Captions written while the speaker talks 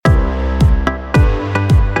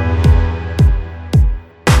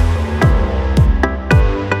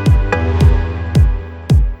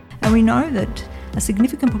we know that a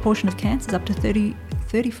significant proportion of cancers, up to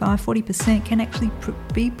 35-40%, can actually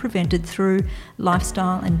be prevented through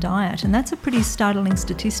lifestyle and diet, and that's a pretty startling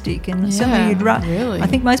statistic. And certainly, I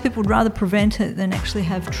think most people would rather prevent it than actually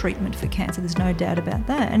have treatment for cancer. There's no doubt about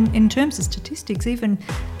that. And in terms of statistics, even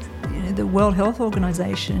the World Health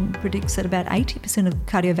Organization predicts that about 80% of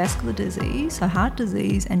cardiovascular disease, so heart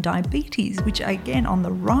disease and diabetes, which are again on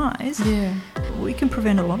the rise, we can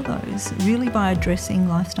prevent a lot of those really by addressing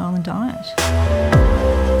lifestyle and diet.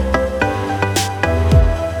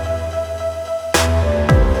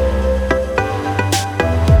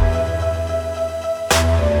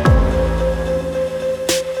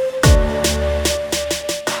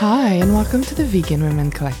 Hi, and welcome to the Vegan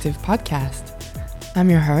Women Collective podcast. I'm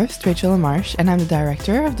your host, Rachel Lamarche, and I'm the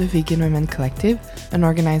director of the Vegan Women Collective, an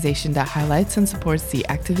organization that highlights and supports the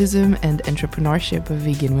activism and entrepreneurship of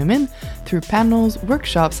vegan women through panels,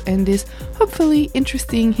 workshops, and this hopefully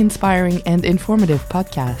interesting, inspiring, and informative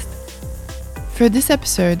podcast. For this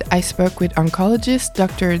episode, I spoke with oncologist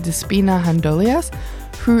Dr. Despina Handolias,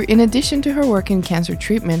 who, in addition to her work in cancer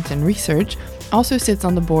treatment and research, also sits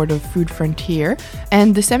on the board of Food Frontier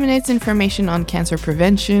and disseminates information on cancer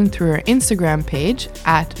prevention through her Instagram page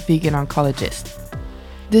 @veganoncologist.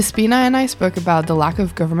 Despina and I spoke about the lack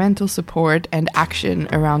of governmental support and action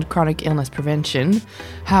around chronic illness prevention,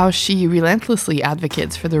 how she relentlessly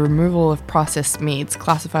advocates for the removal of processed meats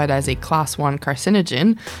classified as a Class 1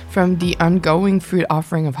 carcinogen from the ongoing food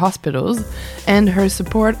offering of hospitals, and her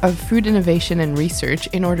support of food innovation and research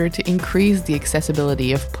in order to increase the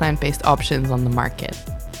accessibility of plant-based options on the market.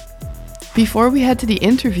 Before we head to the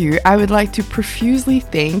interview, I would like to profusely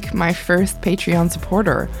thank my first Patreon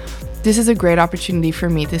supporter. This is a great opportunity for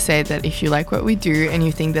me to say that if you like what we do and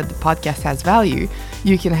you think that the podcast has value,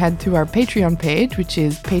 you can head to our Patreon page, which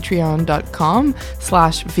is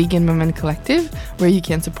patreon.com/veganwomencollective, where you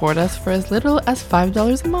can support us for as little as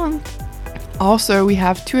 $5 a month. Also, we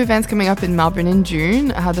have 2 events coming up in Melbourne in June.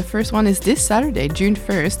 The first one is this Saturday, June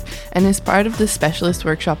 1st, and is part of the Specialist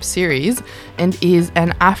Workshop series and is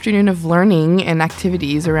an afternoon of learning and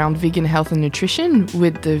activities around vegan health and nutrition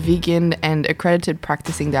with the vegan and accredited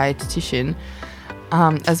practicing dietitian,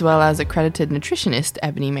 as well as accredited nutritionist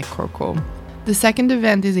Ebony McCorkle. The second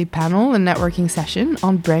event is a panel and networking session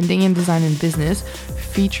on branding and design in business,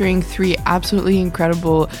 featuring 3 absolutely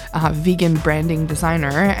incredible vegan branding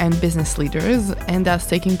designer and business leaders, and that's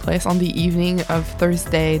taking place on the evening of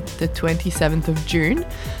Thursday, the 27th of June.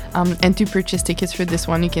 And to purchase tickets for this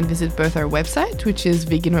one, you can visit both our website, which is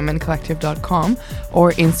veganwomencollective.com,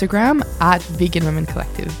 or Instagram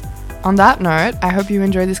 @veganwomencollective. On that note, I hope you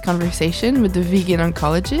enjoy this conversation with the vegan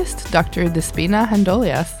oncologist, Dr. Despina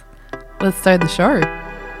Handolias. Let's start the show.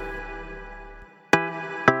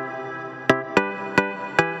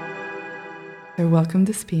 So welcome,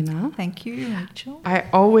 Despina. Thank you, Rachel. I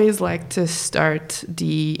always like to start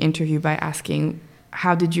the interview by asking,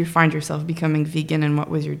 how did you find yourself becoming vegan and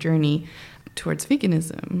what was your journey towards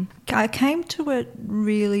veganism? I came to it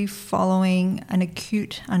really following an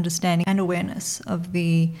acute understanding and awareness of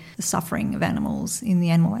the suffering of animals in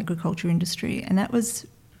the animal agriculture industry, and that was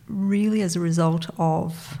really as a result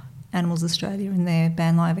of Animals Australia and their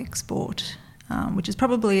ban live export, which is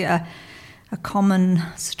probably a common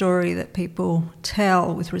story that people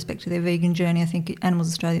tell with respect to their vegan journey. I think Animals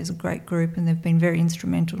Australia is a great group and they've been very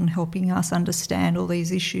instrumental in helping us understand all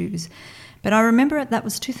these issues. But I remember that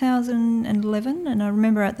was 2011, and I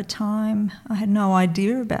remember at the time I had no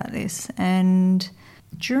idea about this. And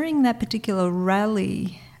during that particular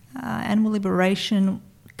rally, Animal Liberation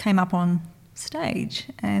came up on stage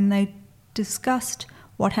and they discussed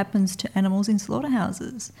what happens to animals in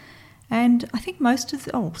slaughterhouses. And I think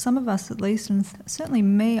some of us at least, and certainly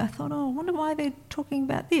me, I thought, I wonder why they're talking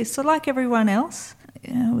about this. So like everyone else,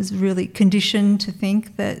 I was really conditioned to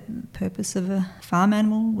think that the purpose of a farm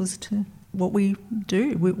animal was to what we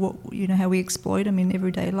do, how we exploit them in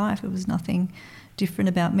everyday life. It was nothing different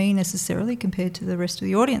about me necessarily compared to the rest of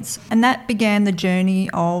the audience. And that began the journey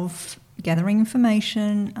of gathering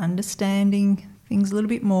information, understanding things a little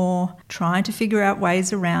bit more, trying to figure out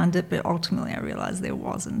ways around it, but ultimately I realised there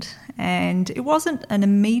wasn't. And it wasn't an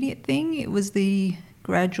immediate thing, it was the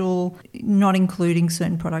gradual not including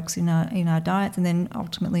certain products in our diets, and then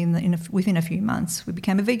ultimately within a few months we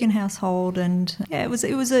became a vegan household. And it was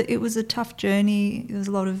a tough journey. There was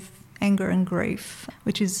a lot of anger and grief,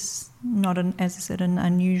 which is not as I said, an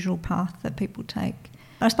unusual path that people take.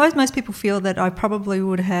 I suppose most people feel that I probably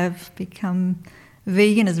would have become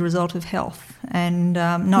vegan as a result of health, and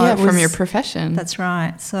from your profession. That's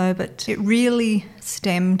right. So, but it really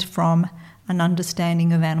stemmed from an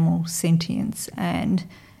understanding of animal sentience and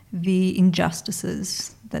the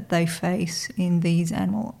injustices that they face in these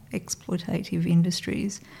animal exploitative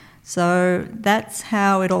industries. So that's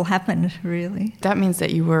how it all happened, really. That means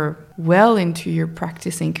that you were well into your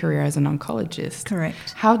practicing career as an oncologist.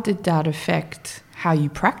 Correct. How did that affect how you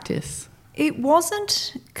practice? It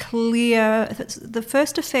wasn't clear. The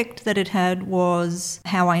first effect that it had was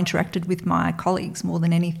how I interacted with my colleagues more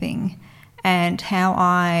than anything, and how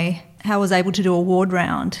I was able to do a ward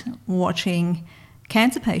round watching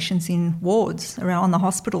cancer patients in wards around the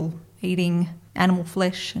hospital eating animal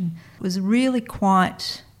flesh, and it was really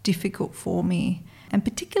quite difficult for me, and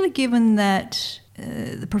particularly given that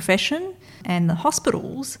the profession and the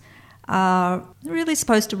hospitals are really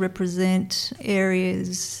supposed to represent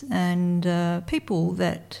areas and people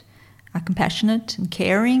that are compassionate and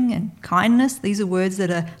caring and kindness. These are words that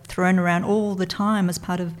are thrown around all the time as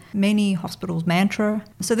part of many hospitals' mantra.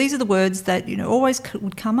 So these are the words that always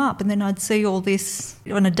would come up, and then I'd see all this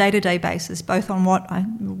on a day-to-day basis, both on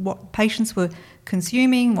what patients were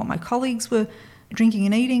consuming, what my colleagues were drinking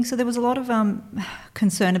and eating. So there was a lot of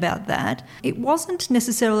concern about that. It wasn't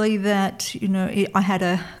necessarily that I had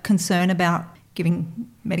a concern about giving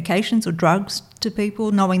medications or drugs to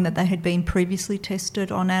people, knowing that they had been previously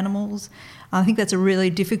tested on animals. I think that's a really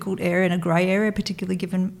difficult area and a grey area, particularly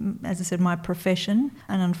given, as I said, my profession.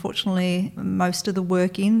 And unfortunately, most of the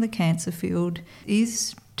work in the cancer field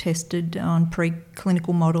is tested on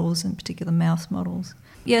preclinical models, in particular mouse models.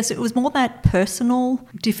 Yes, it was more that personal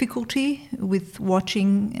difficulty with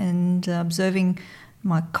watching and observing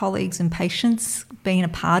my colleagues and patients being a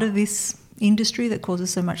part of this industry that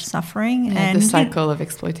causes so much suffering. And the cycle of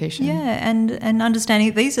exploitation. Yeah, and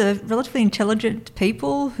understanding these are relatively intelligent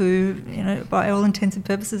people who, by all intents and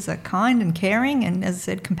purposes are kind and caring and, as I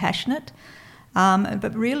said, compassionate.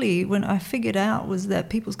 But really, when I figured out was that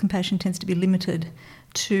people's compassion tends to be limited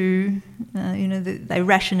to, they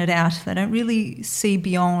ration it out. They don't really see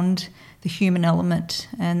beyond the human element,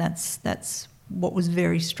 and that's what was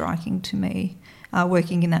very striking to me,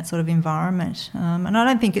 working in that sort of environment. And I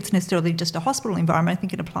don't think it's necessarily just a hospital environment. I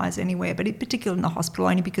think it applies anywhere, but in particular in the hospital,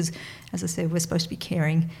 only because, as I said, we're supposed to be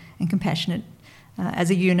caring and compassionate as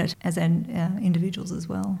a unit, as individuals as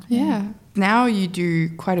well. Yeah. Now you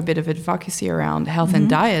do quite a bit of advocacy around health and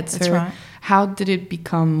diet. So that's right. How did it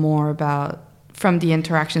become more about, from the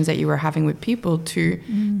interactions that you were having with people, to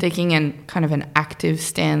taking kind of an active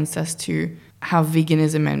stance as to how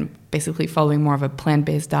veganism and basically following more of a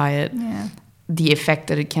plant-based diet, the effect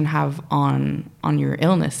that it can have on your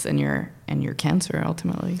illness and your cancer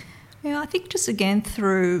ultimately? Yeah, I think just again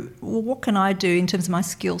through, what can I do in terms of my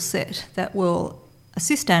skill set that will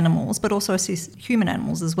assist animals, but also assist human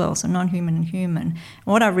animals as well, so non-human and human. And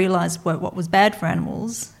what I realised, what was bad for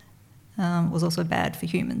animals was also bad for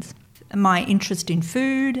humans. My interest in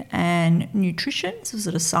food and nutrition was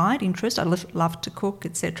at a side interest. I loved to cook,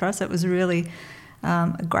 etc. So it was really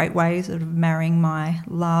a great way sort of marrying my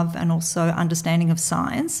love and also understanding of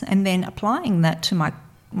science, and then applying that to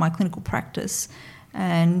my clinical practice.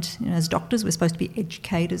 And as doctors, we're supposed to be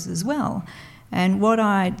educators as well. And what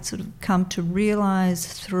I'd sort of come to realise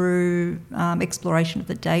through exploration of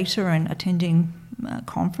the data and attending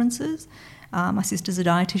conferences, my sister's a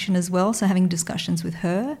dietitian as well, so having discussions with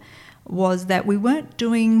her, was that we weren't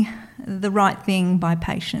doing the right thing by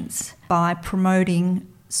patients by promoting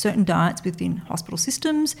certain diets within hospital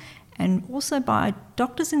systems, and also by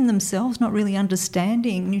doctors in themselves not really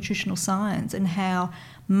understanding nutritional science and how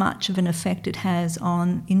much of an effect it has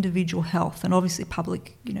on individual health and obviously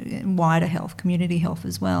public, and wider health, community health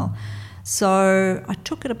as well. So I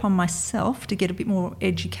took it upon myself to get a bit more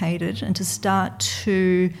educated and to start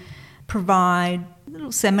to provide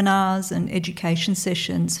little seminars and education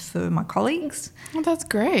sessions for my colleagues. Oh, that's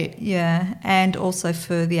great. Yeah, and also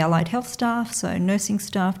for the allied health staff, so nursing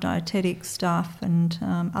staff, dietetic staff, and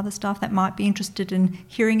other staff that might be interested in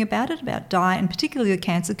hearing about diet, and particularly the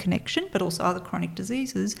cancer connection, but also other chronic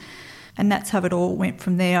diseases. And that's how it all went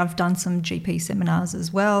from there. I've done some GP seminars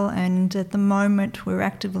as well, and at the moment we're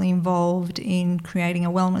actively involved in creating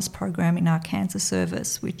a wellness program in our cancer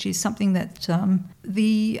service, which is something that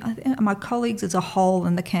my colleagues as a whole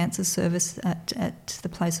and the cancer service at the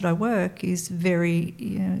place that I work is very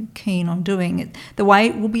keen on doing. It. The way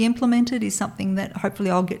it will be implemented is something that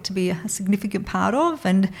hopefully I'll get to be a significant part of,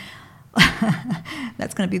 and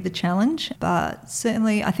that's going to be the challenge. But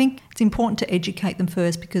certainly I think it's important to educate them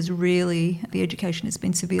first, because really the education has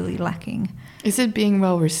been severely lacking. Is it being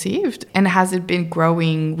well received? And has it been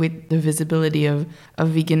growing with the visibility of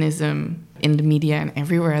veganism in the media and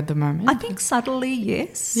everywhere at the moment? I think subtly,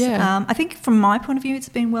 yes. Yeah. I think from my point of view it's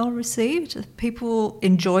been well received. People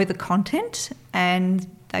enjoy the content,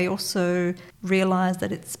 and they also realise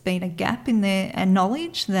that it's been a gap in their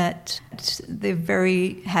knowledge that they're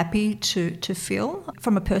very happy to fill.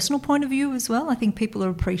 From a personal point of view as well, I think people are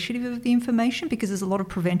appreciative of the information because there's a lot of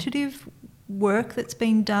preventative work that's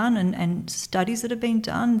been done and studies that have been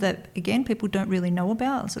done that, again, people don't really know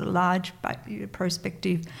about, sort of large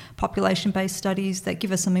prospective population-based studies that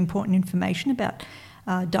give us some important information about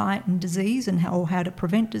diet and disease and how to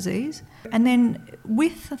prevent disease. And then I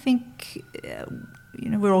think,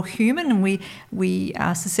 we're all human and we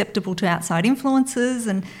are susceptible to outside influences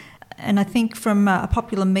and I think from a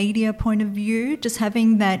popular media point of view, just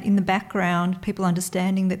having that in the background, people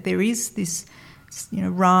understanding that there is this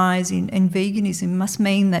rise in veganism must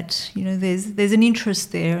mean that there's an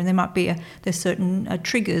interest there, and there might be there's certain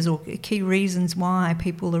triggers or key reasons why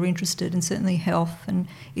people are interested, and certainly health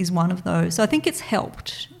is one of those. So I think it's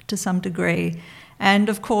helped to some degree, and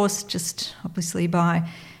of course, just obviously by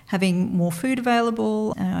having more food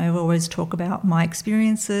available. I always talk about my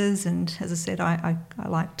experiences, and as I said, I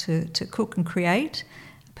like to cook and create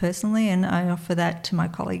personally, and I offer that to my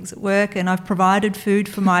colleagues at work, and I've provided food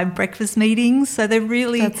for my breakfast meetings, so they're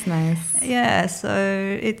really... That's nice. Yeah,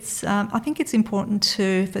 so it's I think it's important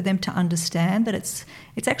for them to understand that it's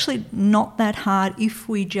actually not that hard if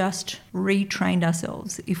we just retrained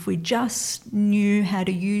ourselves, if we just knew how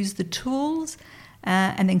to use the tools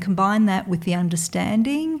and then combine that with the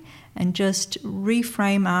understanding and just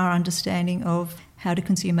reframe our understanding of how to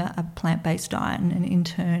consume a plant-based diet and in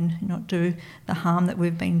turn not do the harm that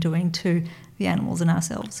we've been doing to the animals and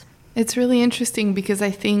ourselves. It's really interesting because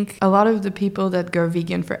I think a lot of the people that go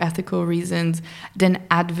vegan for ethical reasons then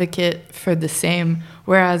advocate for the same,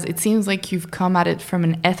 whereas it seems like you've come at it from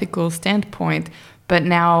an ethical standpoint, but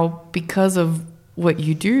now because of what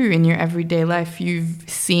you do in your everyday life, you've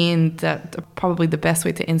seen that probably the best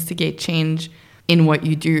way to instigate change in what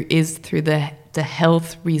you do is through the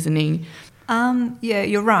health reasoning. Yeah,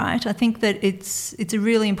 you're right. I think that it's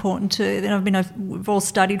really important we've all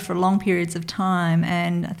studied for long periods of time,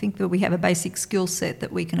 and I think that we have a basic skill set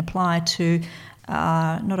that we can apply to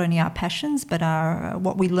not only our passions but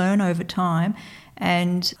what we learn over time.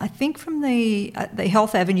 And I think from the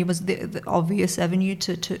health avenue was the obvious avenue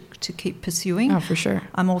to keep pursuing. Oh, for sure.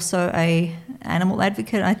 I'm also a animal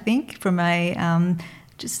advocate, I think, from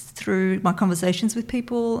just through my conversations with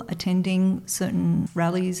people, attending certain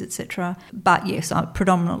rallies, etc. But yes, I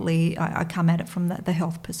come at it from the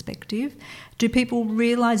health perspective. Do people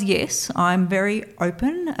realise? Yes, I'm very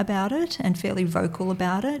open about it and fairly vocal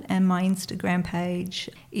about it, and my Instagram page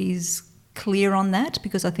is clear on that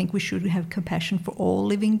because I think we should have compassion for all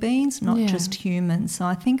living beings, not just humans. So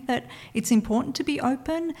I think that it's important to be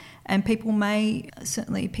open, and people may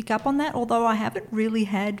certainly pick up on that, although I haven't really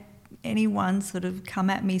had anyone sort of come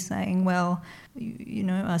at me saying, well,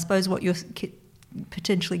 I suppose what you're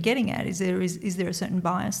potentially getting at is there a certain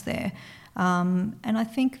bias there. And I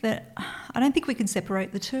think that I don't think we can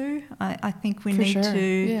separate the two. I think we need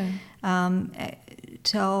to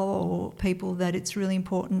tell people that it's really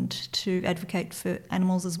important to advocate for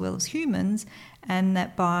animals as well as humans, and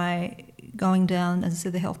that by going down, as I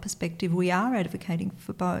said, the health perspective, we are advocating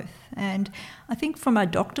for both. And I think from a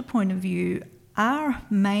doctor point of view, our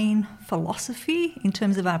main philosophy in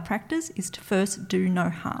terms of our practice is to first do no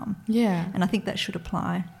harm. Yeah. And I think that should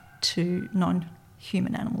apply to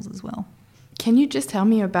non-human animals as well. Can you just tell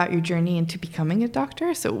me about your journey into becoming a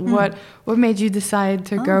doctor? So what made you decide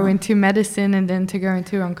to go into medicine and then to go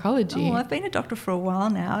into oncology? I've been a doctor for a while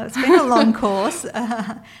now. It's been a long course.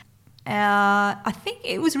 I think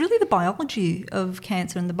it was really the biology of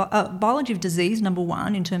cancer and the biology of disease, number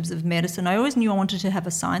one, in terms of medicine. I always knew I wanted to have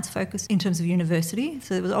a science focus in terms of university,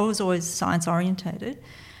 so it was always science orientated.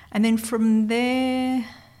 And then from there,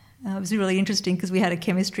 it was really interesting because we had a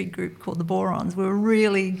chemistry group called the Borons. We were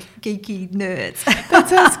really geeky nerds. That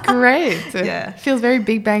sounds great. Yeah. It feels very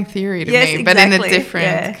Big Bang Theory to me, exactly. But in a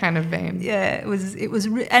different kind of vein. Yeah, it was,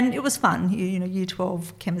 and it was fun. Year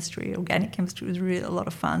 12 chemistry, organic chemistry was really a lot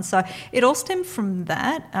of fun. So it all stemmed from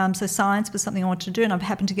that. So science was something I wanted to do, and I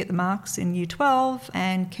happened to get the marks in year 12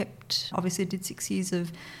 and obviously did 6 years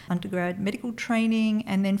of undergrad medical training,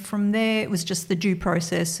 and then from there it was just the due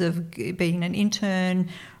process of being an intern,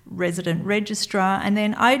 resident registrar, and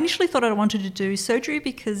then I initially thought I wanted to do surgery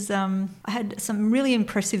because I had some really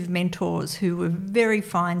impressive mentors who were very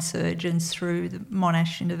fine surgeons through the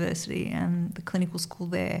Monash University and the clinical school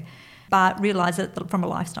there, but realised that from a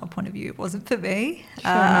lifestyle point of view it wasn't for me.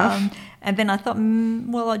 And then I thought,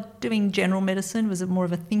 doing general medicine was more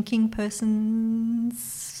of a thinking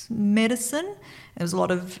person's animals medicine. There was a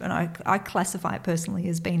lot of, and I classify it personally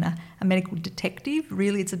as being a medical detective.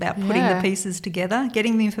 Really, it's about putting the pieces together,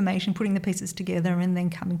 getting the information, putting the pieces together, and then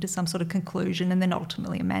coming to some sort of conclusion, and then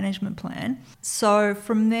ultimately a management plan. So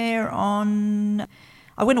from there on,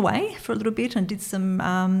 I went away for a little bit and did some,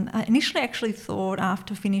 I initially actually thought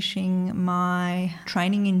after finishing my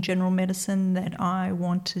training in general medicine that I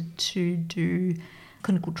wanted to do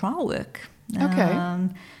clinical trial work. Okay.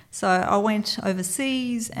 So I went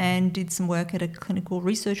overseas and did some work at a clinical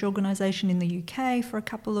research organisation in the UK for a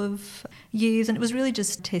couple of years, and it was really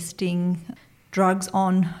just testing drugs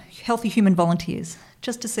on healthy human volunteers,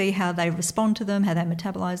 just to see how they respond to them, how they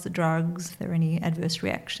metabolise the drugs, if there are any adverse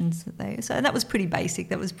reactions that they... So that was pretty basic,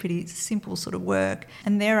 that was pretty simple sort of work.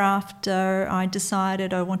 And thereafter I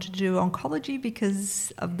decided I wanted to do oncology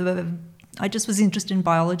because of I just was interested in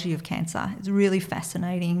biology of cancer. It's really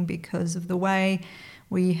fascinating because of the way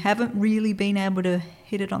we haven't really been able to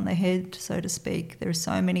hit it on the head, so to speak. There are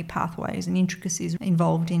so many pathways and intricacies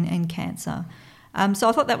involved in cancer. So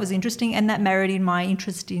I thought that was interesting, and that married in my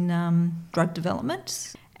interest in drug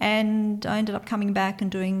development. And I ended up coming back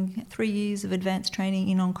and doing 3 years of advanced training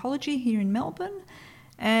in oncology here in Melbourne.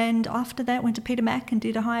 And after that, went to Peter Mac and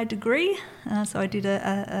did a higher degree. So I did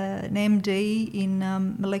an MD in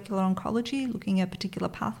molecular oncology, looking at particular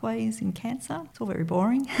pathways in cancer. It's all very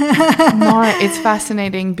boring. No, it's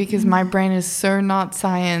fascinating because my brain is so not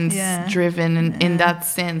science-driven in that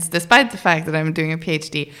sense, despite the fact that I'm doing a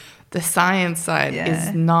PhD. The science side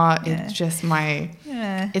is not, it's just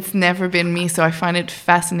it's never been me. So I find it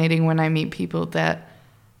fascinating when I meet people that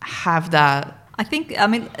have that. I think,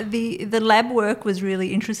 the lab work was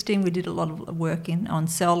really interesting. We did a lot of work on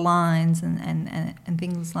cell lines and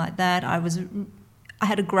things like that. I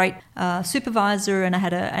had a great supervisor, and I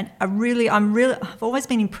had I've always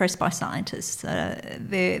been impressed by scientists.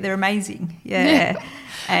 They're amazing. Yeah.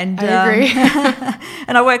 And I agree.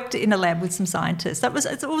 and I worked in a lab with some scientists. It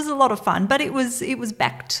was a lot of fun, but it was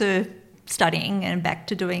back to studying and back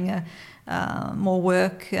to doing more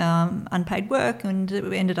work, unpaid work, and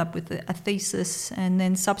we ended up with a thesis, and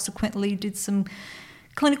then subsequently did some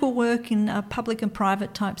clinical work in a public and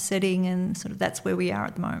private type setting, and sort of that's where we are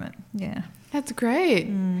at the moment. Yeah. That's great.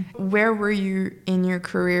 Where were you in your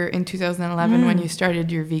career in 2011 when you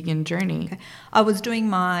started your vegan journey? Okay. I was doing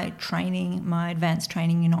my advanced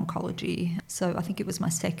training in oncology. So I think it was my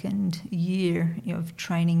second year of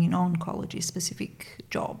training in oncology specific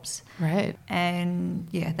jobs. Right. And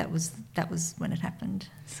yeah, that was when it happened.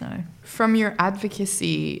 So from your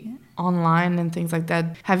advocacy online and things like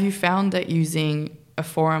that, have you found that using a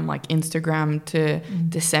forum like Instagram to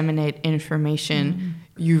disseminate information,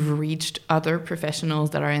 you've reached other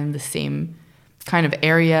professionals that are in the same kind of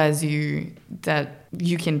area as you, that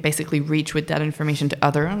you can basically reach with that information to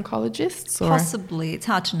other oncologists? Or? Possibly. It's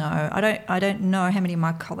hard to know. I don't know how many of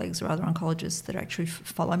my colleagues or other oncologists that actually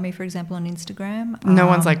follow me, for example, on Instagram. No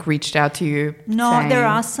one's like reached out to you? No, saying, there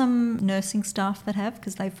are some nursing staff that have,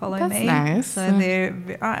 because they follow me. That's nice. So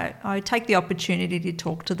I take the opportunity to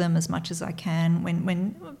talk to them as much as I can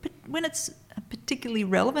when it's particularly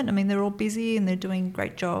relevant. I mean, they're all busy and they're doing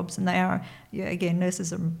great jobs, and they are, again,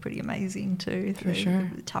 nurses are pretty amazing too. For sure.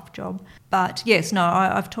 A tough job. But yes, no,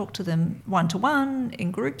 I've talked to them one-to-one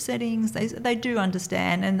in group settings. They do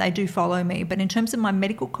understand and they do follow me. But in terms of my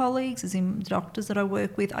medical colleagues, as in doctors that I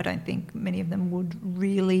work with, I don't think many of them would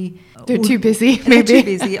really... They're too busy, maybe. They're too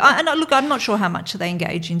busy. Look, I'm not sure how much they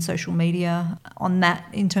engage in social media on that,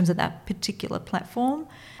 in terms of that particular platform.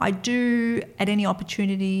 I do, at any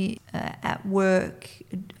opportunity at work,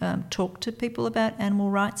 talk to people about animal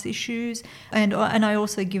rights issues, and I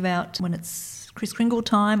also give out, when it's Kris Kringle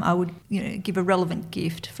time, I would give a relevant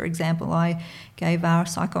gift. For example, I gave our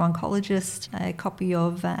psycho-oncologist a copy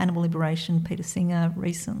of Animal Liberation, Peter Singer,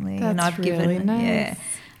 recently. That's and I've really given, nice. Yeah,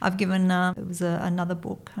 I've given, it was another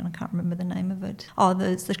book, and I can't remember the name of it. Oh,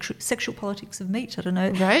 the Sexual Politics of Meat, I don't know.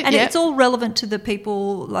 Right, and it's all relevant to the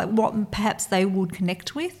people, like what perhaps they would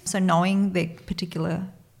connect with. So knowing their particular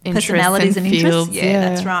personalities and interests. Yeah,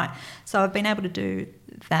 that's right. So I've been able to do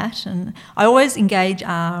that, and I always engage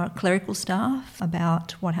our clerical staff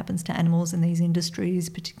about what happens to animals in these industries,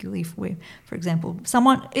 particularly if we're, for example,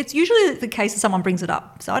 it's usually the case that someone brings it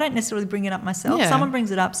up. So I don't necessarily bring it up myself. Yeah. Someone brings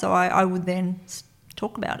it up, so I would then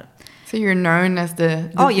talk about it. So you're known as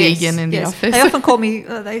the vegan in the office. They often call me,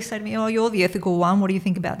 they say to me, oh, you're the ethical one. What do you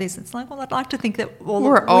think about this? It's like, well, I'd like to think that we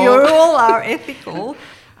all are ethical.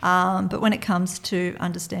 But when it comes to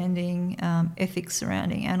understanding ethics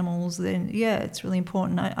surrounding animals, then it's really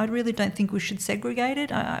important. I really don't think we should segregate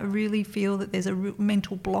it. I really feel that there's a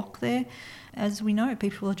mental block there. As we know,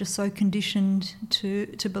 people are just so conditioned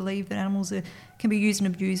to believe that animals can be used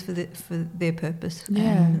and abused for their purpose.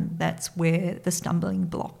 Yeah. And that's where the stumbling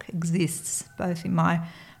block exists, both in my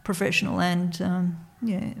professional and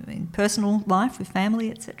in personal life with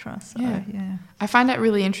family, etc. So I find that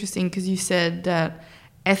really interesting because you said that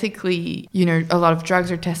ethically, a lot of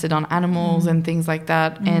drugs are tested on animals and things like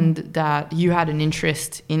that, and that you had an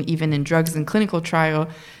interest in drugs in clinical trial.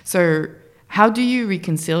 So how do you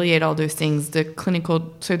reconciliate all those things? The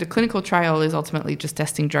clinical trial is ultimately just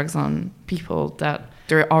testing drugs on people that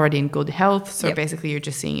they're already in good health. So basically you're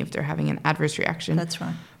just seeing if they're having an adverse reaction. That's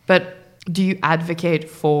right. But do you advocate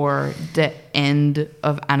for the end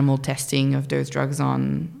of animal testing of those drugs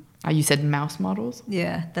on, you said mouse models?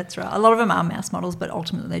 Yeah, that's right. A lot of them are mouse models, but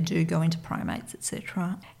ultimately they do go into primates,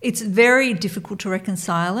 etc. It's very difficult to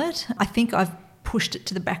reconcile it. I think I've pushed it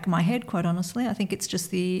to the back of my head, quite honestly. I think it's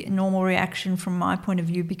just the normal reaction from my point of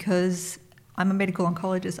view because I'm a medical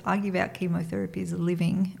oncologist. I give out chemotherapy as a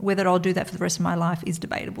living. Whether I'll do that for the rest of my life is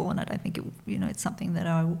debatable, and I don't think it's something that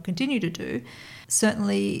I will continue to do.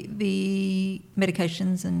 Certainly, the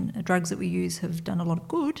medications and drugs that we use have done a lot of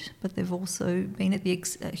good, but they've also been at the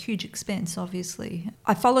huge expense, obviously.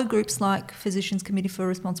 I follow groups like Physicians Committee for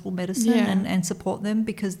Responsible Medicine and support them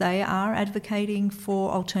because they are advocating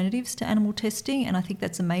for alternatives to animal testing, and I think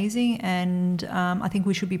that's amazing, and I think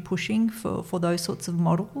we should be pushing for those sorts of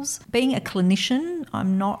models. Being a clinician,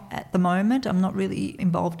 I'm not really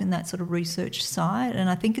involved in that sort of research side, and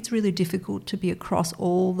I think it's really difficult to be across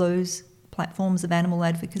all those platforms of animal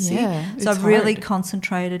advocacy. So I've really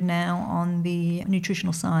concentrated now on the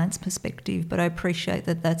nutritional science perspective, but I appreciate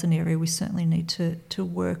that that's an area we certainly need to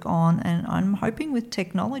work on, and I'm hoping with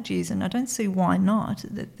technologies, and I don't see why not,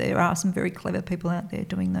 that there are some very clever people out there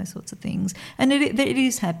doing those sorts of things, and it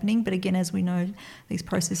is happening, but again, as we know, these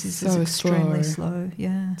processes are extremely slow.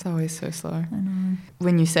 It's always so slow. I know.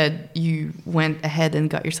 When you said you went ahead and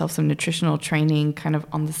got yourself some nutritional training kind of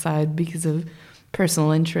on the side because of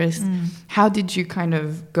personal interest, how did you kind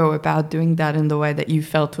of go about doing that in the way that you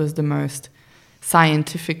felt was the most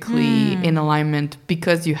scientifically in alignment?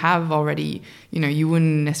 Because you have already, you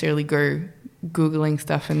wouldn't necessarily go Googling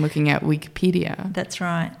stuff and looking at Wikipedia. That's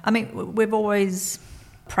right. I mean, we've always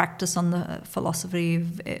practiced on the philosophy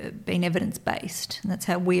of being evidence-based, and that's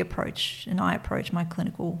how I approach my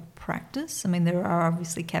clinical practice. I mean, there are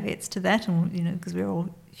obviously caveats to that, and because we're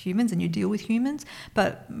all humans and you deal with humans,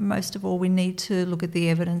 but most of all we need to look at the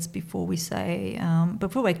evidence before we say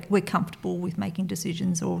before we're comfortable with making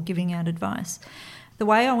decisions or giving out advice. The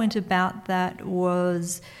way I went about that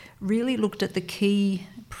was really looked at the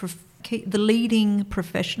leading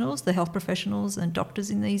professionals, the health professionals and doctors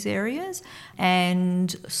in these areas,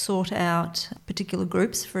 and sought out particular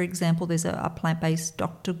groups. For example, there's a plant-based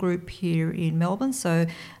doctor group here in Melbourne, so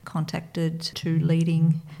contacted two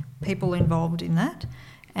leading people involved in that,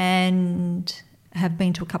 and have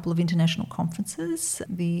been to a couple of international conferences,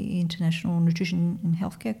 the International Nutrition and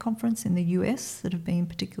Healthcare Conference in the US that have been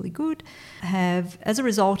particularly good, have, as a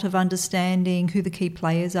result of understanding who the key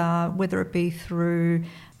players are, whether it be through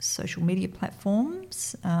social media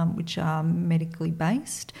platforms, which are medically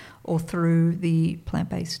based, or through the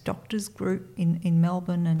plant-based doctors group in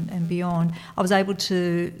Melbourne and beyond, I was able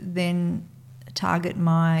to then target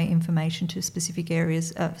my information to specific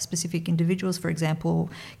areas, specific individuals. For example,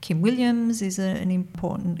 Kim Williams is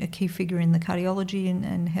a key figure in the cardiology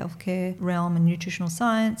and healthcare realm and nutritional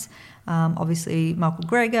science. Obviously, Michael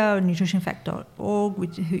Greger,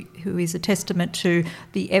 nutritionfact.org, who is a testament to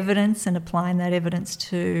the evidence and applying that evidence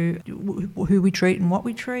to who we treat and what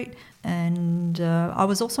we treat. And I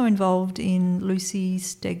was also involved in Lucy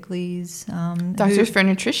Stegley's... Doctors for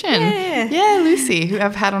Nutrition. Yeah, Lucy, who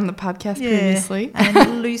I've had on the podcast previously.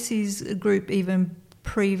 And Lucy's group, even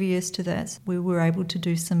previous to that, we were able to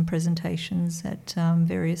do some presentations at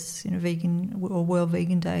various, vegan or World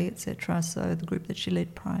Vegan Day, etc. So the group that she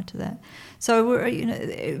led prior to that. So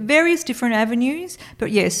we're, various different avenues, but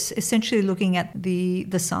yes, essentially looking at the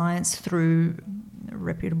science through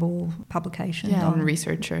reputable publications on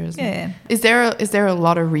researchers. Yeah. Is there a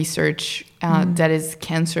lot of research that is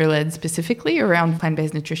cancer-led specifically around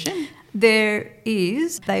plant-based nutrition? There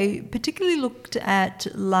is. They particularly looked at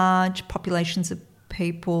large populations of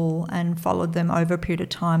people and followed them over a period of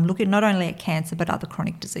time, looking not only at cancer but other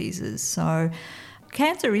chronic diseases. So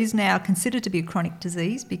cancer is now considered to be a chronic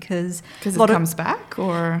disease because it comes back,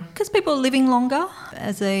 or because people are living longer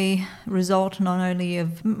as a result, not only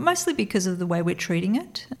of mostly because of the way we're treating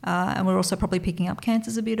it, and we're also probably picking up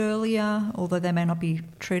cancers a bit earlier, although they may not be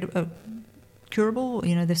curable.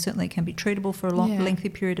 They certainly can be treatable for a lengthy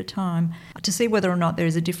period of time. To see whether or not there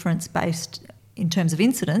is a difference based in terms of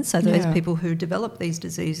incidence, so those people who develop these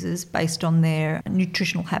diseases based on their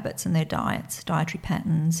nutritional habits and their diets, dietary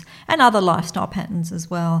patterns, and other lifestyle patterns as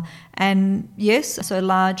well. And yes, so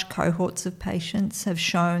large cohorts of patients have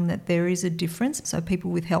shown that there is a difference. So people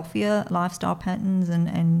with healthier lifestyle patterns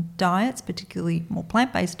and diets, particularly more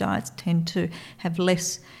plant-based diets, tend to have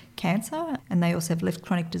less cancer, and they also have less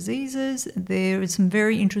chronic diseases. There are some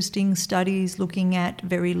very interesting studies looking at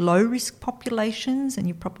very low-risk populations, and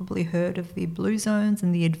you've probably heard of the blue zones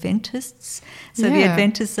and the Adventists. So the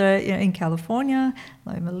Adventists are in California,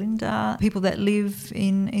 Loma Linda. People that live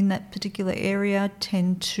in that particular area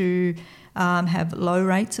tend to have low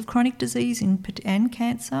rates of chronic disease and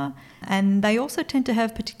cancer, and they also tend to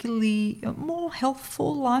have particularly more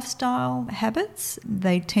healthful lifestyle habits.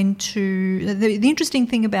 They tend to, the interesting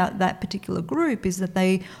thing about that particular group is that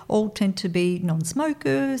they all tend to be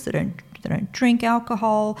non-smokers, they don't drink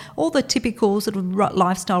alcohol, all the typical sort of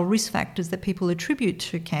lifestyle risk factors that people attribute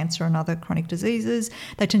to cancer and other chronic diseases.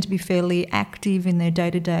 They tend to be fairly active in their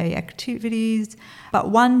day-to-day activities. But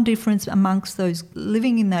one difference amongst those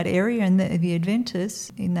living in that area and the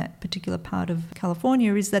Adventists in that particular part of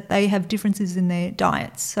California is that they have differences in their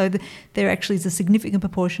diets. So there actually is a significant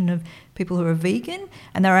proportion of people who are vegan,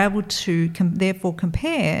 and they're able to therefore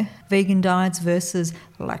compare vegan diets versus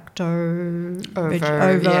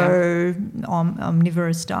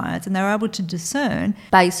omnivorous diets, and they're able to discern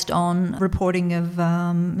based on reporting of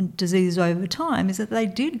disease over time is that they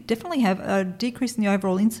did definitely have a decrease in the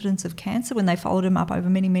overall incidence of cancer when they followed them up over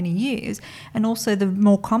many, many years, and also the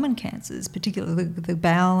more common cancers, particularly the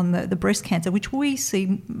bowel and the breast cancer, which we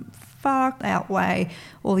see far outweigh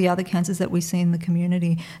all the other cancers that we see in the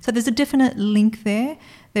community. So there's a definite link there.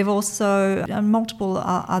 They've also done multiple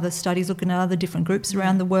other studies looking at other different groups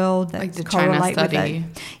around the world that like the correlate China study.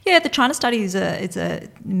 with that. Yeah, the China study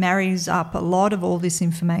marries up a lot of all this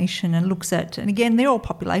information and looks at, and again, they're all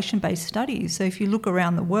population-based studies. So if you look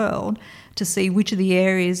around the world to see which of the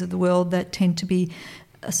areas of the world that tend to be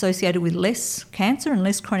associated with less cancer and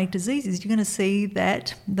less chronic diseases, you're going to see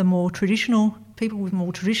that the more traditional people with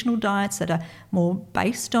more traditional diets that are more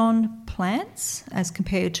based on plants as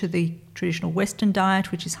compared to the traditional Western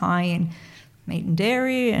diet, which is high in meat and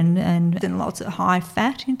dairy and lots of high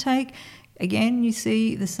fat intake. Again, you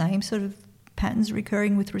see the same sort of patterns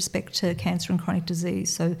recurring with respect to cancer and chronic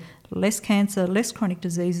disease. So less cancer, less chronic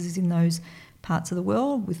diseases in those parts of the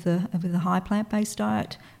world with a high plant-based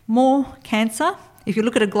diet. More cancer. If you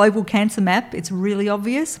look at a global cancer map, it's really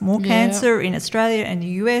obvious. More cancer in Australia and the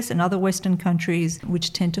US and other Western countries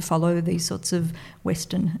which tend to follow these sorts of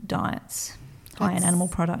Western diets, high in animal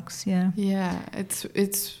products. Yeah,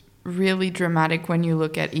 it's really dramatic when you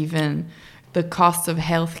look at even the cost of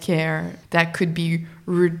healthcare that could be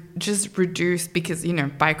just reduced because,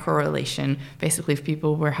 by correlation, basically if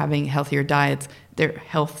people were having healthier diets, their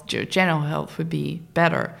general health would be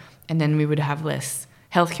better, and then we would have less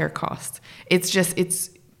healthcare costs. It's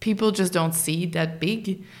people just don't see that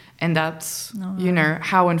big, and that's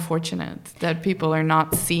how unfortunate that people are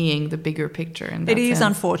not seeing the bigger picture. It is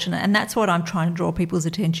unfortunate, and that's what I'm trying to draw people's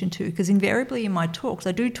attention to, because invariably in my talks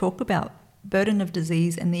I do talk about burden of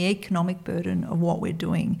disease and the economic burden of what we're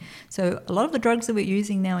doing. So a lot of the drugs that we're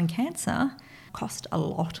using now in cancer cost a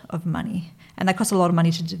lot of money, and they cost a lot of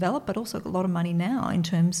money to develop, but also a lot of money now in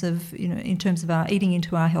terms of our eating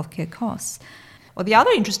into our healthcare costs. Well, the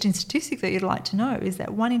other interesting statistic that you'd like to know is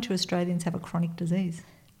that 1 in 2 Australians have a chronic disease.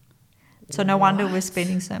 So no wonder we're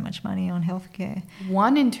spending so much money on healthcare.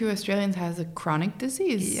 1 in 2 Australians has a chronic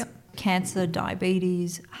disease. Yep. Cancer,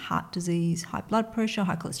 diabetes, heart disease, high blood pressure,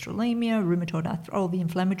 high cholesterolemia, rheumatoid arthritis, all the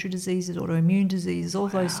inflammatory diseases, autoimmune diseases, all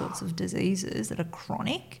those sorts of diseases that are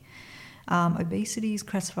chronic. Obesity is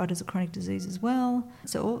classified as a chronic disease as well.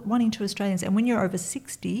 So 1 in 2 Australians. And when you're over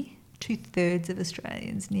 60, 2/3 of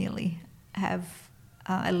Australians nearly have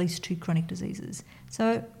at least 2 chronic diseases.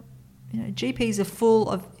 So, GPs are full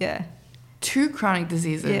of, 2 chronic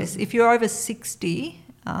diseases. Yes, if you're over 60,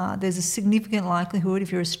 there's a significant likelihood,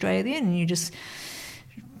 if you're Australian and you just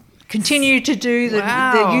continue to do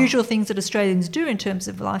the usual things that Australians do in terms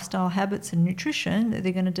of lifestyle habits and nutrition, that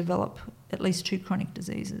they're going to develop at least 2 chronic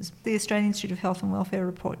diseases. The Australian Institute of Health and Welfare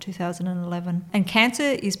report 2011. And cancer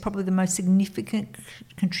is probably the most significant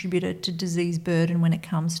contributor to disease burden when it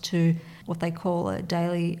comes to what they call a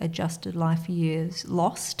daily adjusted life years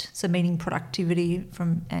lost, so meaning productivity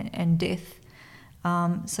and death.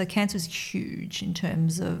 So cancer is huge in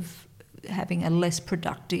terms of having a less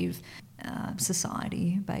productive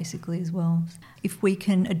society, basically, as well. If we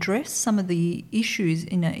can address some of the issues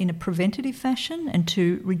in a preventative fashion and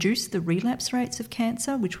to reduce the relapse rates of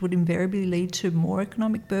cancer, which would invariably lead to more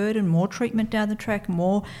economic burden, more treatment down the track,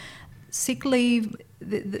 more sick leave,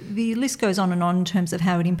 the list goes on and on in terms of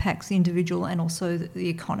how it impacts the individual and also the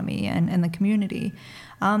economy and the community.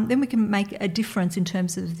 Then we can make a difference in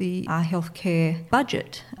terms of our healthcare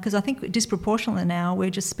budget, because I think disproportionately now we're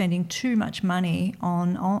just spending too much money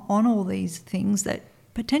on all these things that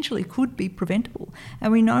potentially could be preventable.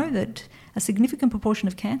 And we know that a significant proportion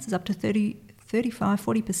of cancers, up to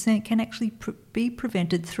 35-40%, can actually be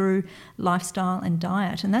prevented through lifestyle and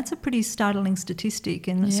diet, and that's a pretty startling statistic.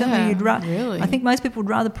 And certainly, I think most people would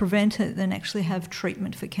rather prevent it than actually have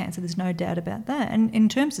treatment for cancer. There's no doubt about that. And in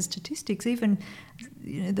terms of statistics, even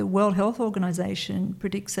the World Health Organization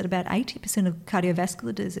predicts that about 80% of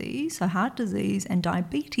cardiovascular disease, so heart disease and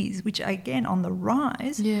diabetes, which are again on the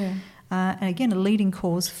rise, and again a leading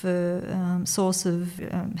cause for source of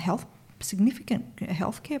significant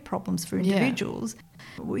healthcare problems for individuals.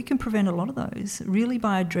 We can prevent a lot of those really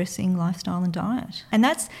by addressing lifestyle and diet. And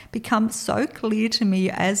that's become so clear to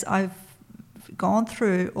me as I've gone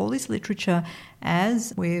through all this literature,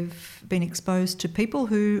 as we've been exposed to people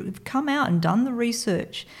who have come out and done the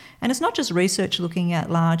research. And it's not just research looking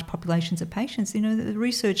at large populations of patients, the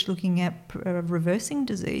research looking at reversing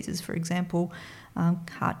diseases, for example,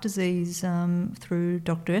 heart disease, through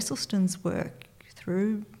Dr. Esselstyn's work,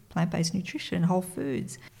 through plant-based nutrition, whole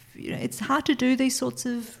foods. It's hard to do these sorts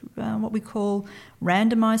of what we call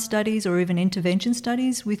randomised studies or even intervention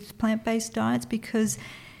studies with plant-based diets because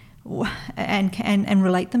and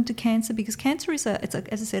relate them to cancer, because cancer is as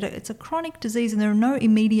I said, it's a chronic disease and there are no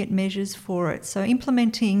immediate measures for it. So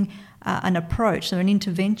implementing an approach, so an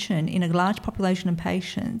intervention in a large population of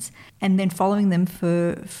patients and then following them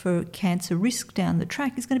for cancer risk down the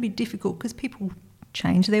track is going to be difficult because people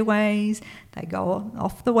change their ways, they go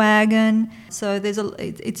off the wagon. So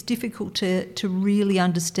it's difficult to really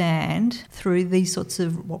understand through these sorts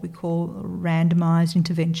of what we call randomised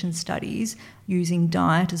intervention studies using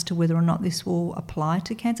diet as to whether or not this will apply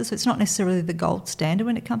to cancer. So it's not necessarily the gold standard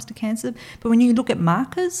when it comes to cancer. But when you look at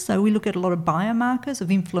markers, so we look at a lot of biomarkers of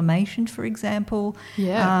inflammation, for example,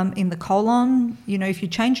 in the colon. If you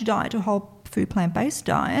change your diet to a whole food plant-based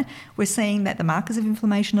diet, we're seeing that the markers of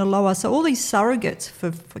inflammation are lower. So all these surrogates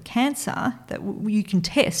for cancer that you can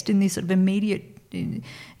test in this sort of immediate,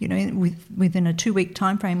 within a 2-week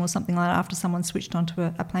time frame or something like that after someone switched onto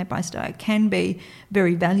a plant-based diet can be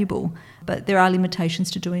very valuable. But there are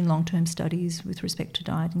limitations to doing long-term studies with respect to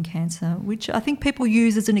diet and cancer, which I think people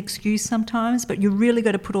use as an excuse sometimes, but you've really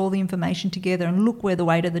got to put all the information together and look where the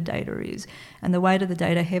weight of the data is. And the weight of the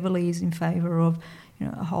data heavily is in favour of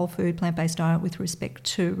a whole food plant-based diet with respect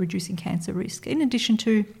to reducing cancer risk, in addition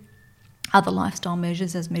to other lifestyle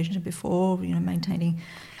measures as mentioned before, maintaining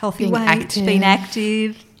healthy weight, being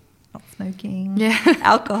active, not smoking,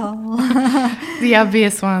 alcohol. The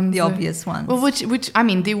obvious ones. Well, which I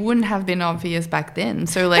mean, they wouldn't have been obvious back then.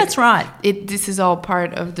 So that's right. This is all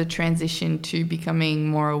part of the transition to becoming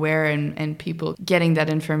more aware and people getting that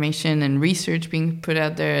information and research being put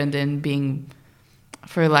out there and then being,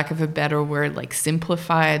 for lack of a better word, like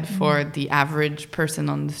simplified for the average person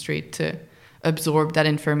on the street to absorb that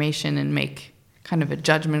information and make kind of a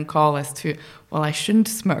judgment call as to, well, I shouldn't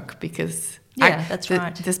smoke because... that's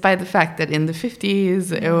right. Despite the fact that in the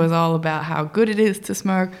 50s, it was all about how good it is to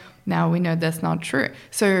smoke. Now we know that's not true.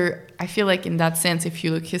 So I feel like in that sense, if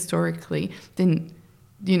you look historically, then,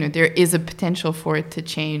 there is a potential for it to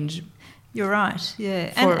change. You're right,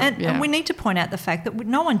 and we need to point out the fact that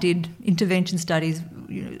no one did intervention studies,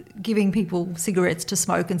 giving people cigarettes to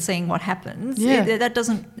smoke and seeing what happens.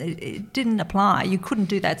 It didn't apply. You couldn't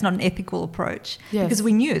do that. It's not an ethical approach because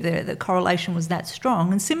we knew the correlation was that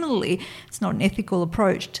strong. And similarly, it's not an ethical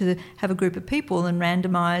approach to have a group of people and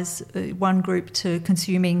randomise one group to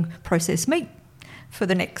consuming processed meat. for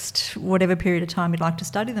the next whatever period of time you'd like to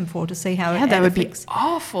study them for, to see how that would be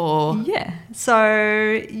awful. Yeah.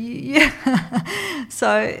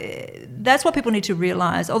 So that's what people need to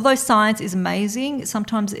realise. Although science is amazing,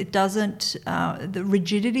 sometimes it doesn't. The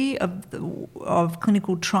rigidity of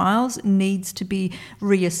clinical trials needs to be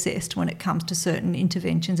reassessed when it comes to certain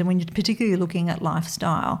interventions, and when you're particularly looking at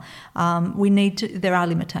lifestyle, there are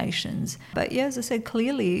limitations. But yeah, as I said,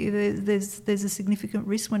 clearly there's a significant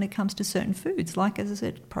risk when it comes to certain foods, like, as I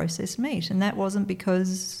said, processed meat, and that wasn't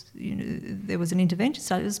because there was an intervention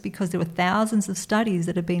study. It was because there were thousands of studies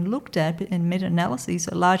that have been looked at and meta-analyses,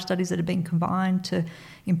 so large studies that have been combined to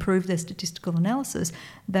improve their statistical analysis,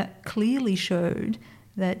 that clearly showed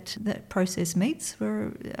that processed meats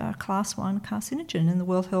were a class 1 carcinogen, and the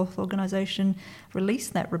World Health Organization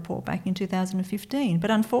released that report back in 2015.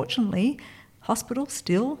 But unfortunately, hospitals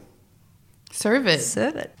still serve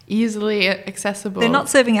it. Easily accessible. They're not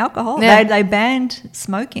serving alcohol. Yeah. They banned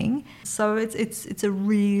smoking. So it's a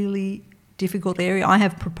really difficult area. I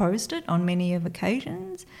have proposed it on many of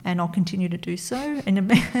occasions, and I'll continue to do so,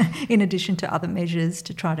 in addition to other measures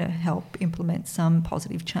to try to help implement some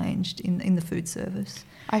positive change in the food service.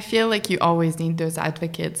 I feel like you always need those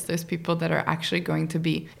advocates, those people that are actually going to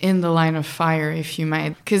be in the line of fire, if you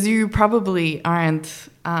might, because you probably aren't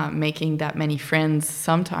making that many friends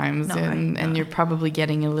sometimes, and you're probably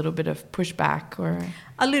getting a little bit of pushback or...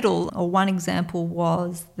 A little. One example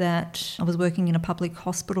was that I was working in a public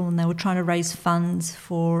hospital, and they were trying to raise funds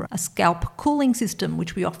for a scalp cooling system,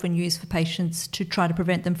 which we often use for patients to try to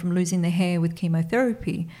prevent them from losing their hair with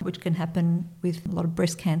chemotherapy, which can happen with a lot of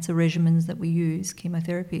breast cancer regimens that we use,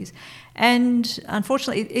 chemotherapies. And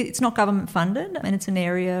unfortunately, it's not government funded, and it's an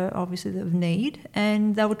area obviously of need.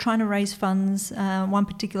 And they were trying to raise funds. One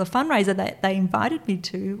particular fundraiser that they invited me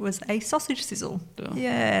to was a sausage sizzle. Oh.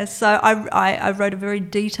 Yeah, so I wrote a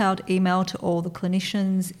very detailed email to all the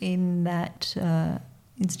clinicians in that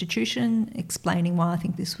institution, explaining why I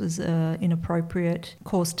think this was an inappropriate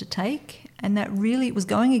course to take, and that really it was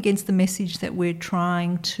going against the message that we're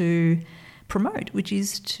trying to promote, which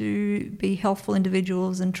is to be healthful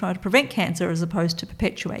individuals and try to prevent cancer as opposed to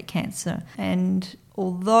perpetuate cancer. And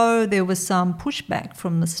although there was some pushback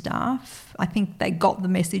from the staff, I think they got the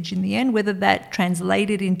message in the end. Whether that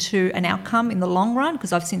translated into an outcome in the long run,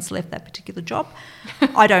 because I've since left that particular job,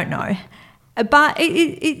 I don't know. But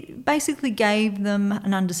it basically gave them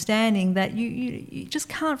an understanding that you just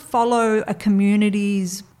can't follow a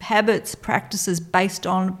community's habits, practices based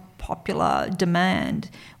on popular demand.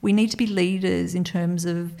 We need to be leaders in terms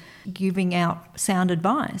of giving out sound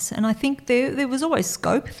advice. And I think there was always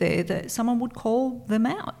scope there that someone would call them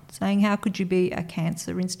out, saying, how could you be a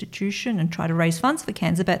cancer institution and try to raise funds for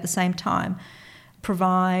cancer, but at the same time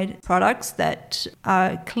provide products that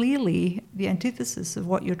are clearly the antithesis of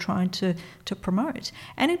what you're trying to promote.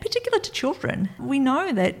 And in particular to children. We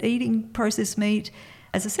know that eating processed meat,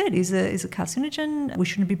 as I said, is a carcinogen. We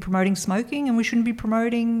shouldn't be promoting smoking, and we shouldn't be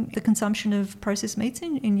promoting the consumption of processed meats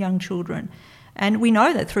in young children. And we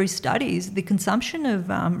know that through studies, the consumption of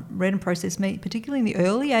red and processed meat, particularly in the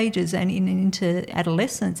early ages and into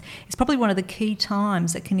adolescence, is probably one of the key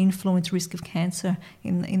times that can influence risk of cancer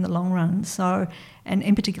in the long run. So, and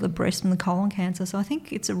in particular breast and the colon cancer. So I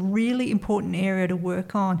think it's a really important area to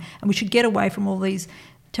work on, and we should get away from all these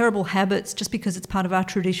terrible habits just because it's part of our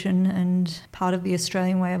tradition and part of the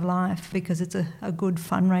Australian way of life, because it's a good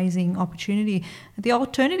fundraising opportunity. The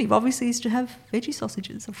alternative, obviously, is to have veggie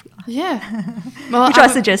sausages. Yeah. Well, which I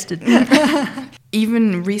suggested.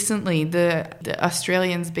 Even recently, the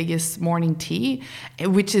Australians' biggest morning tea,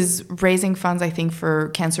 which is raising funds, I think, for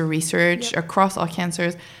cancer research across all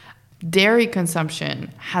cancers, dairy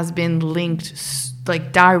consumption has been linked,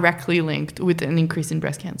 like directly linked, with an increase in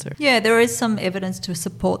breast cancer. Yeah, there is some evidence to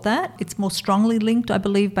support that. It's more strongly linked, I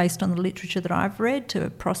believe, based on the literature that I've read, to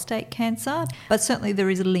prostate cancer. But certainly there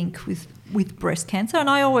is a link with breast cancer. And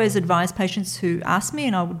I always advise patients who ask me,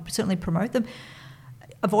 and I would certainly promote them,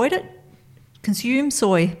 avoid it. Consume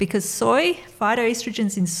soy, because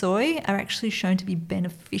phytoestrogens in soy are actually shown to be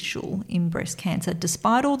beneficial in breast cancer,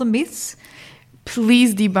 despite all the myths.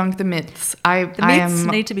 Please debunk the myths. The myths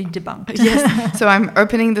need to be debunked. Yes. So I'm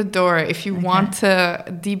opening the door if you want to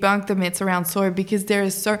debunk the myths around soy, because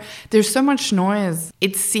there's so much noise.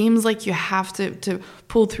 It seems like you have to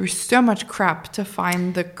pull through so much crap to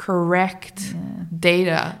find the correct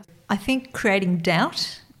data. I think creating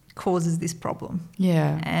doubt causes this problem.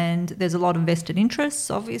 Yeah. And there's a lot of vested interests,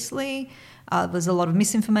 obviously. There's a lot of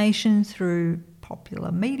misinformation through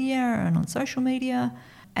popular media and on social media.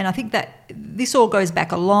 And I think that this all goes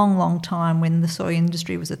back a long, long time when the soy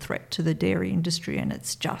industry was a threat to the dairy industry, and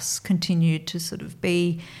it's just continued to sort of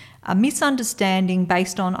be a misunderstanding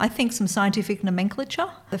based on, I think, some scientific nomenclature.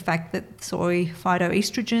 The fact that soy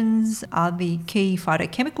phytoestrogens are the key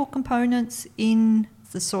phytochemical components in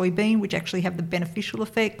the soybean, which actually have the beneficial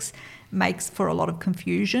effects, makes for a lot of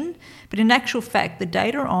confusion. But in actual fact, the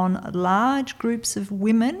data on large groups of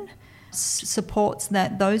women supports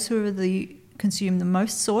that those who are consume the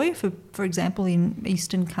most soy, for example, in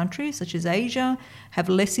Eastern countries such as Asia, have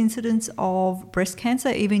less incidence of breast cancer,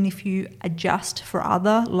 even if you adjust for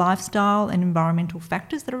other lifestyle and environmental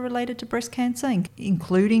factors that are related to breast cancer,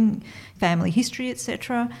 including family history,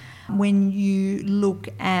 etc. When you look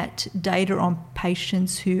at data on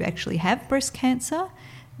patients who actually have breast cancer,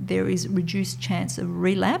 there is reduced chance of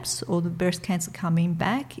relapse or the breast cancer coming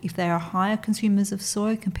back if they are higher consumers of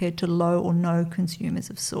soy compared to low or no consumers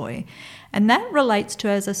of soy. And that relates to,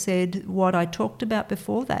 as I said, what I talked about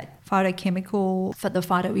before, that phytochemical, for the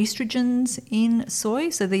phytoestrogens in soy.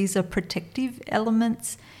 So these are protective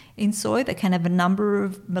elements in soy that can have a number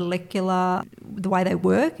of molecular, the way they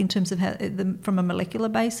work in terms of how, from a molecular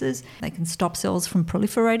basis. They can stop cells from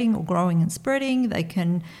proliferating or growing and spreading. They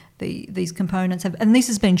can, these components have, and this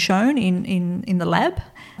has been shown in the lab,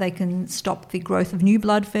 they can stop the growth of new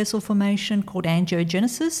blood vessel formation called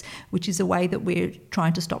angiogenesis, which is a way that we're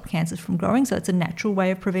trying to stop cancers from growing. So it's a natural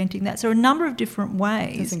way of preventing that. So a number of different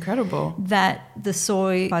ways. That's incredible. That the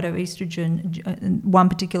soy phytoestrogen, one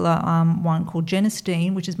particular one called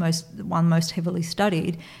genistein, which is most heavily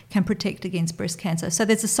studied, can protect against breast cancer. So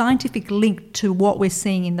there's a scientific link to what we're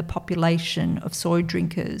seeing in the population of soy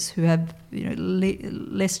drinkers who have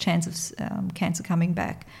less chance of cancer coming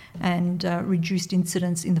back and reduced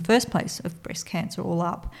incidence in the first place of breast cancer all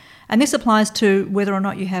up. And this applies to whether or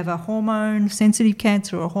not you have a hormone-sensitive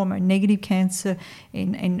cancer or a hormone-negative cancer.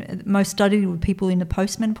 In most studied with people in the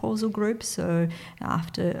postmenopausal group, so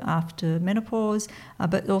after menopause,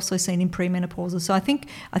 but also seen in premenopausal. So I think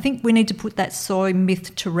we need to put that soy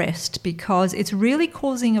myth to rest, because it's really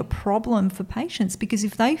causing a problem for patients. Because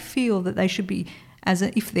if they feel that they should be,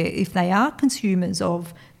 if they are consumers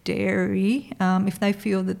of dairy, if they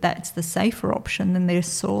feel that that's the safer option, then they're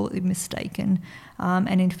sorely mistaken.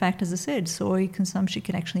 And in fact, as I said, soy consumption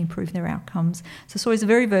can actually improve their outcomes. So soy is a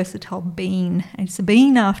very versatile bean, and it's a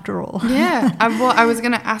bean after all. Yeah. I was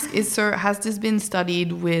going to ask, has this been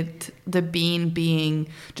studied with the bean being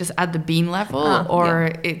just at the bean level,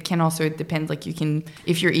 or it can also depend, like you can,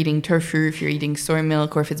 if you're eating tofu, if you're eating soy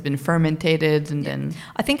milk, or if it's been fermented, and then...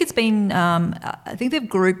 I think it's been, I think they've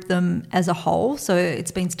grouped them as a whole. So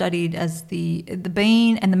it's been studied as the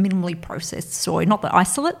bean and the minimally processed soy, not the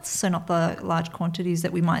isolates, so not the large quantities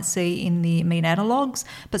that we might see in the meat analogues,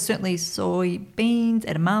 but certainly soy beans,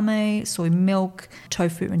 edamame, soy milk,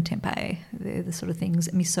 tofu and tempeh. They're the sort of things,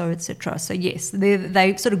 miso, etc. So yes,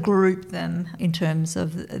 they sort of group them in terms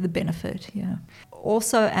of the benefit, yeah.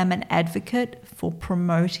 Also am an advocate for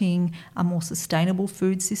promoting a more sustainable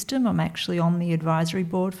food system. I'm actually on the advisory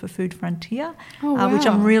board for Food Frontier, which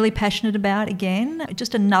I'm really passionate about. Again,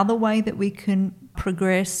 just another way that we can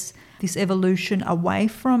progress this evolution away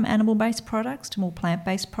from animal-based products to more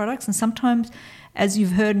plant-based products. And sometimes, as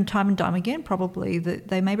you've heard time and time again, probably, that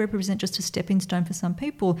they may represent just a stepping stone for some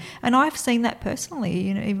people. And I've seen that personally,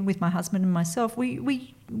 even with my husband and myself.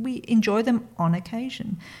 We enjoy them on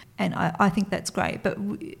occasion, and I think that's great. But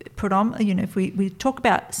if we talk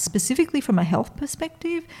about specifically from a health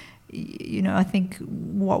perspective, I think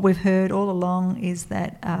what we've heard all along is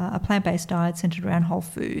that a plant-based diet centered around whole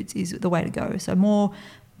foods is the way to go. So more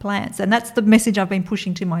plants, and that's the message I've been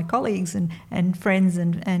pushing to my colleagues and friends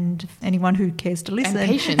and anyone who cares to listen. And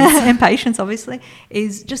patients. And patients, obviously,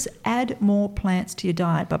 is just add more plants to your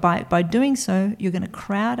diet. But by doing so, you're going to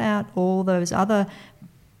crowd out all those other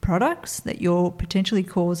products that you'll potentially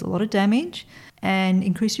cause a lot of damage and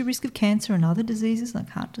increase your risk of cancer and other diseases like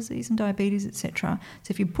heart disease and diabetes, etc.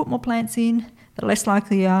 So if you put more plants in, the less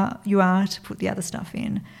likely you are to put the other stuff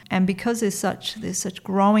in. And because there's such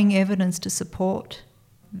growing evidence to support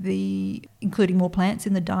including more plants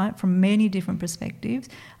in the diet from many different perspectives,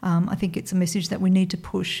 I think it's a message that we need to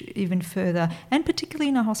push even further. And particularly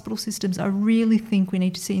in our hospital systems, I really think we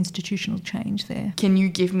need to see institutional change there. Can you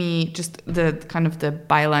give me just the kind of the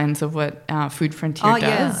bylines of what Food Frontier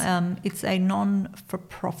does? Yeah. It's a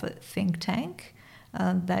non-for-profit think tank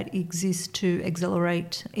that exists to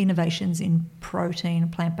accelerate innovations in protein,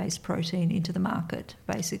 plant-based protein, into the market,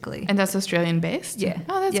 basically. And that's Australian-based? Yeah.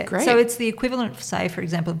 Oh, that's great. So it's the equivalent, say, for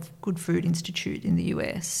example, of Good Food Institute in the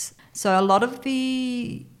US. So a lot of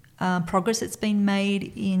the progress that's been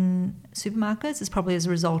made in supermarkets is probably as a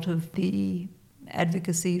result of the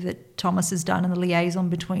advocacy that Thomas has done and the liaison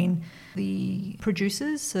between the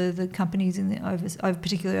producers, so the companies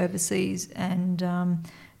particularly overseas, and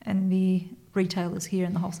and the retailers here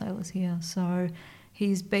and the wholesalers here. So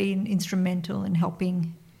he's been instrumental in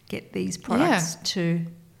helping get these products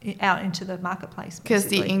out into the marketplace. Because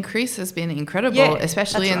the increase has been incredible,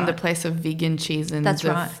 especially in the place of vegan cheese and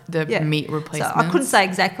the meat replacements. So I couldn't say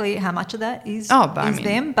exactly how much of that is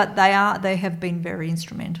them, but they have been very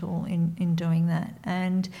instrumental in doing that.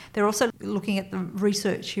 And they're also looking at the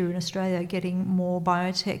research here in Australia, getting more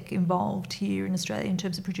biotech involved here in Australia in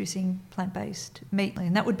terms of producing plant-based meat.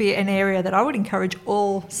 And that would be an area that I would encourage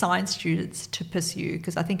all science students to pursue,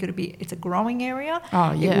 because I think it's a growing area.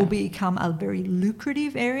 It will become a very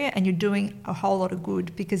lucrative area, and you're doing a whole lot of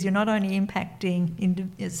good, because you're not only impacting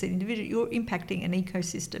individual, you're impacting an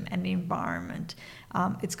ecosystem and the environment.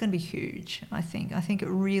 It's going to be huge, I think. I think it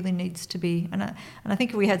really needs to be, and I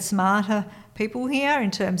think if we had smarter people here in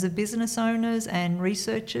terms of business owners and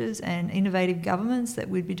researchers and innovative governments, that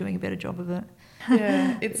we'd be doing a better job of it.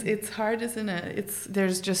 Yeah, it's hard, isn't it?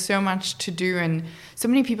 There's just so much to do, and so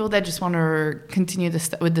many people that just want to continue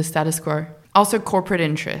with the status quo. Also, corporate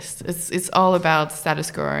interest. It's all about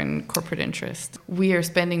status quo and corporate interest. We are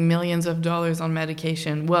spending millions of dollars on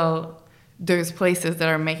medication. Well, those places that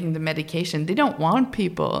are making the medication, they don't want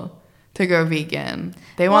people to go vegan.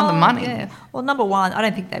 They want the money. Yeah. Well, number one, I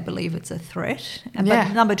don't think they believe it's a threat.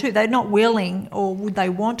 But number two, they're not willing, or would they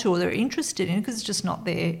want to, or they're interested in, because it's just not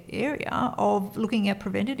their area of looking at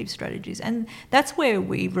preventative strategies. And that's where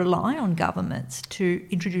we rely on governments to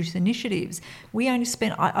introduce initiatives. We only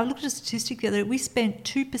spend, I looked at a statistic the other day, we spent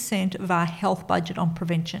 2% of our health budget on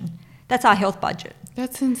prevention. That's our health budget.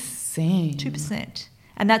 That's insane. 2%.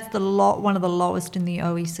 And that's one of the lowest in the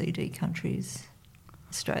OECD countries,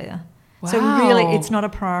 Australia. Wow. So really, it's not a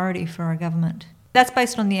priority for our government. That's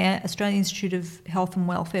based on the Australian Institute of Health and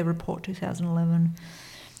Welfare Report 2011.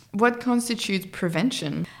 What constitutes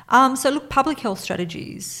prevention? So look, public health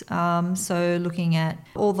strategies. So looking at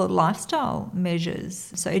all the lifestyle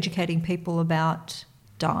measures. So educating people about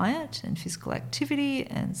diet and physical activity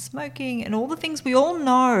and smoking and all the things we all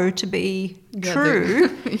know to be true.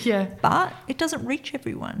 But it doesn't reach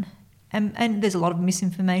everyone. And there's a lot of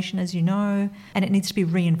misinformation, as you know, and it needs to be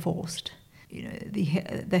reinforced. You know,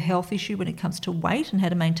 the health issue when it comes to weight and how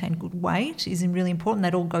to maintain good weight is really important.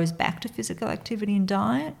 That all goes back to physical activity and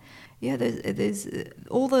diet. Yeah, there's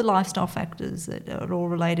all the lifestyle factors that are all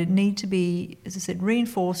related need to be, as I said,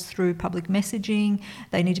 reinforced through public messaging.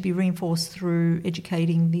 They need to be reinforced through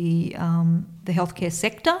educating the healthcare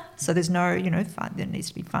sector. So there's no, there needs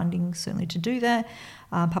to be funding certainly to do that.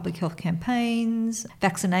 Public health campaigns,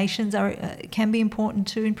 vaccinations can be important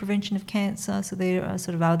too in prevention of cancer. So there are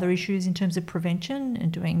sort of other issues in terms of prevention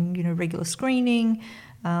and doing, regular screening.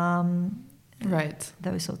 Right.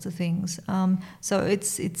 Those sorts of things. So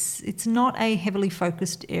it's not a heavily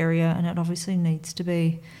focused area, and it obviously needs to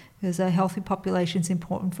be, because a healthy population is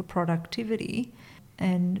important for productivity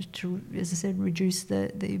and to, as I said, reduce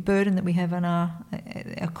the burden that we have on our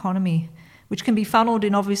economy, which can be funneled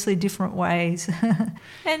in obviously different ways.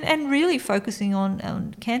 and really focusing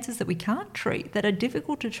on cancers that we can't treat, that are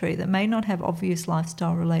difficult to treat, that may not have obvious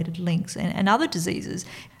lifestyle-related links, and other diseases.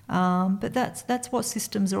 But that's what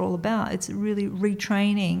systems are all about. It's really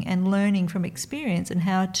retraining and learning from experience and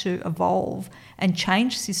how to evolve and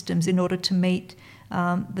change systems in order to meet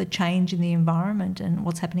the change in the environment and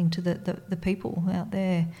what's happening to the people out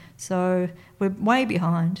there. So we're way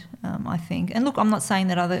behind, I think. And look, I'm not saying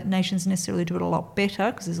that other nations necessarily do it a lot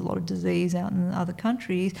better, because there's a lot of disease out in other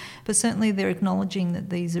countries, but certainly they're acknowledging that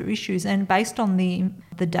these are issues. And based on the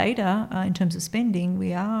data in terms of spending,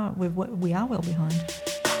 we are well behind.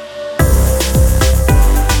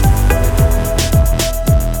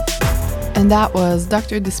 And that was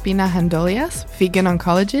Dr. Despina Handolias, vegan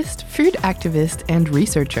oncologist, food activist, and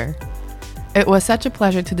researcher. It was such a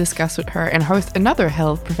pleasure to discuss with her and host another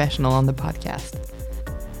health professional on the podcast.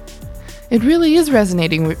 It really is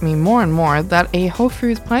resonating with me more and more that a whole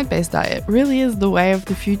foods plant-based diet really is the way of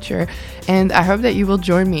the future, and I hope that you will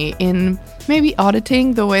join me in maybe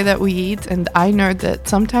auditing the way that we eat. And I know that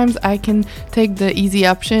sometimes I can take the easy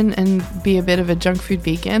option and be a bit of a junk food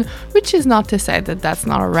vegan, which is not to say that that's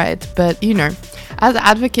not alright, but as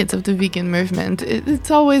advocates of the vegan movement, it's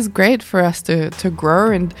always great for us to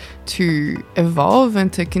grow and to evolve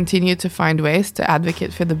and to continue to find ways to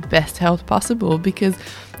advocate for the best health possible, because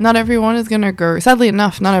not everyone is going to go, sadly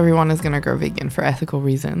enough, not everyone is going to go vegan for ethical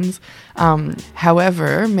reasons.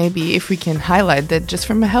 However, maybe if we can highlight that just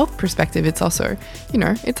from a health perspective, it's also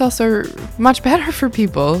much better for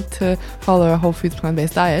people to follow a whole foods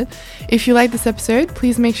plant-based diet. If you like this episode,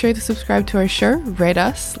 please make sure to subscribe to our show, rate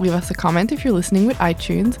us, leave us a comment if you're listening with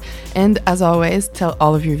iTunes, and as always, tell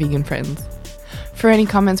all of your vegan friends. For any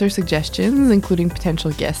comments or suggestions, including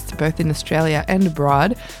potential guests both in Australia and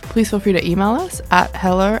abroad, please feel free to email us at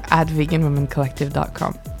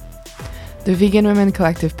hello@veganwomencollective.com. The Vegan Women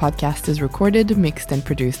Collective podcast is recorded, mixed, and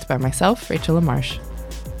produced by myself, Rachel LaMarche.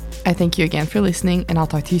 I thank you again for listening, and I'll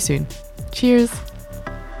talk to you soon. Cheers!